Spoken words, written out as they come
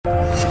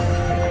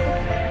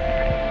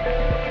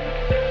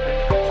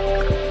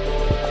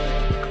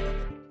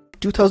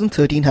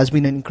2013 has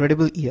been an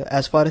incredible year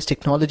as far as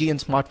technology and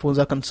smartphones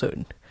are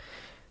concerned.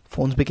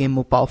 Phones became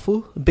more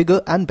powerful,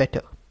 bigger and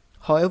better.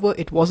 However,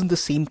 it wasn't the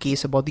same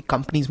case about the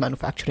companies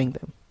manufacturing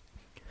them.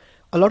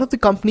 A lot of the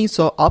companies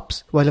saw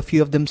ups while a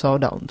few of them saw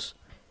downs.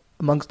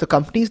 Amongst the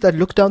companies that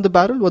looked down the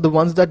barrel were the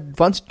ones that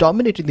once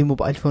dominated the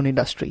mobile phone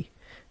industry,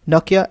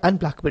 Nokia and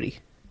BlackBerry.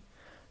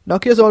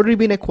 Nokia has already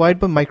been acquired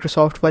by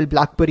Microsoft while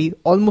BlackBerry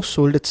almost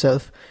sold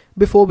itself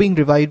before being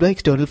revived by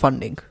external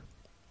funding.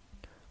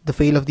 The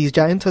fail of these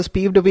giants has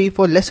paved a way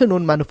for lesser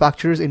known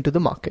manufacturers into the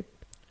market.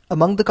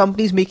 Among the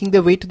companies making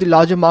their way to the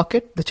larger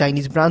market, the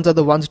Chinese brands are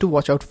the ones to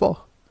watch out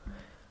for.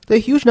 There are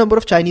a huge number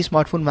of Chinese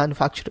smartphone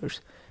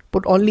manufacturers,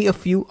 but only a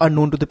few are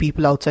known to the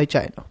people outside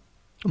China.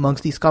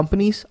 Amongst these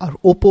companies are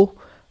Oppo,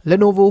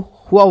 Lenovo,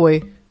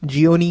 Huawei,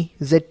 Gionee,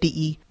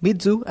 ZTE,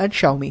 Meizu and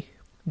Xiaomi.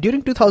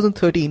 During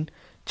 2013,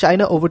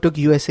 China overtook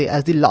USA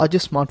as the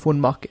largest smartphone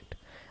market,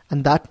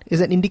 and that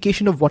is an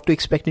indication of what to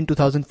expect in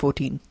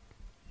 2014.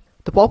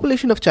 The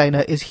population of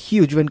China is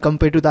huge when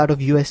compared to that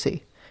of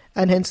USA,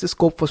 and hence the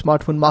scope for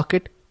smartphone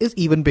market is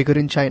even bigger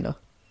in China,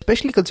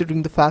 especially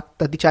considering the fact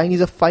that the Chinese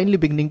are finally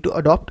beginning to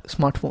adopt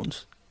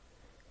smartphones.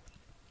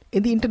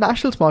 In the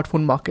international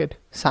smartphone market,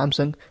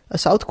 Samsung, a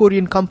South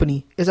Korean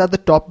company, is at the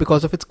top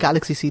because of its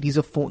Galaxy series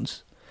of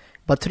phones.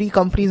 But 3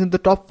 companies in the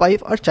top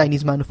 5 are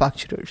Chinese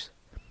manufacturers: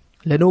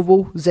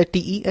 Lenovo,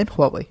 ZTE and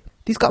Huawei.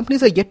 These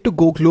companies are yet to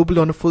go global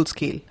on a full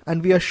scale,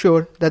 and we are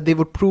sure that they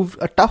would prove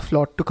a tough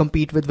lot to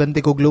compete with when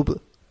they go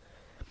global.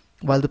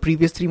 While the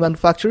previous 3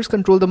 manufacturers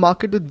control the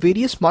market with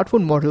various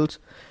smartphone models,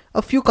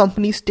 a few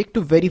companies stick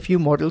to very few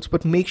models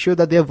but make sure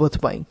that they are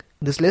worth buying.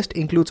 This list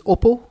includes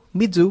Oppo,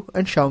 Meizu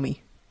and Xiaomi.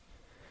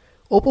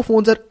 Oppo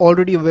phones are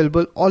already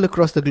available all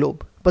across the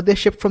globe, but they are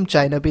shipped from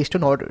China based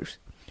on orders.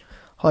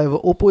 However,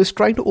 Oppo is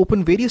trying to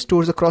open various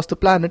stores across the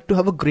planet to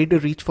have a greater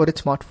reach for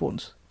its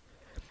smartphones.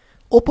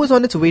 Oppo is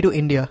on its way to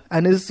India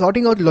and is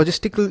sorting out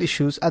logistical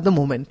issues at the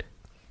moment.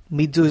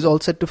 Meizu is all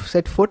set to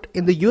set foot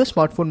in the US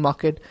smartphone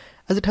market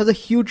as it has a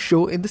huge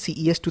show in the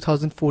CES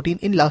 2014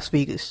 in Las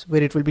Vegas,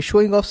 where it will be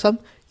showing off some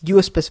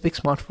US specific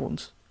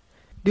smartphones.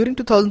 During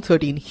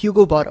 2013,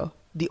 Hugo Barra,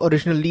 the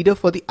original leader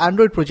for the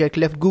Android project,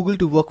 left Google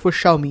to work for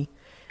Xiaomi,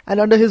 and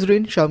under his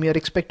reign, Xiaomi are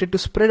expected to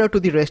spread out to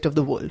the rest of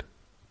the world.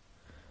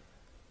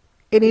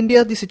 In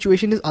India, the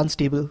situation is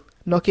unstable.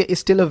 Nokia is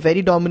still a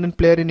very dominant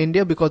player in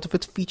India because of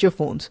its feature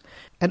phones,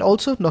 and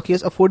also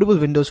Nokia's affordable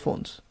Windows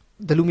phones.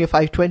 The Lumia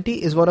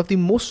 520 is one of the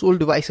most sold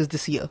devices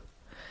this year.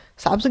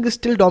 Samsung is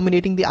still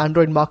dominating the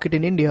Android market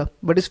in India,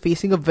 but is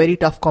facing a very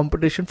tough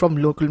competition from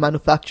local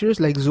manufacturers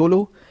like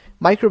Zolo,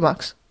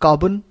 Micromax,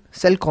 Carbon,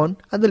 Cellcon,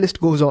 and the list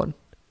goes on.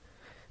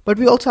 But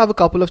we also have a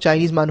couple of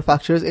Chinese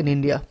manufacturers in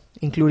India,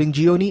 including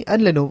Gionee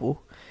and Lenovo,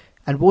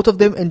 and both of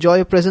them enjoy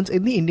a presence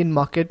in the Indian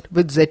market,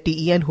 with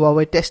ZTE and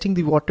Huawei testing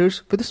the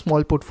waters with a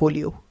small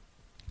portfolio.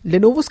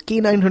 Lenovo's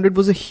K900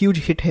 was a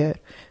huge hit here,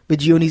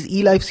 with Gionee's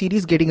eLife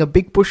series getting a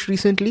big push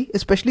recently,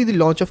 especially the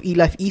launch of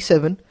eLife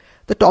E7,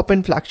 the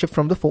top-end flagship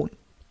from the phone.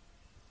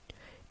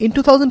 In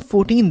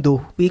 2014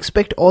 though, we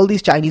expect all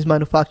these Chinese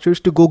manufacturers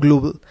to go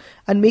global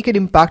and make an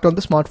impact on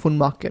the smartphone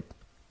market.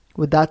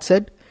 With that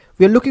said,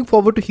 we are looking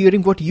forward to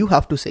hearing what you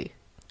have to say.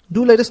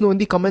 Do let us know in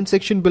the comment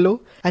section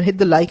below and hit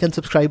the like and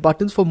subscribe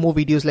buttons for more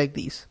videos like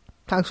these.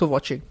 Thanks for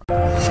watching.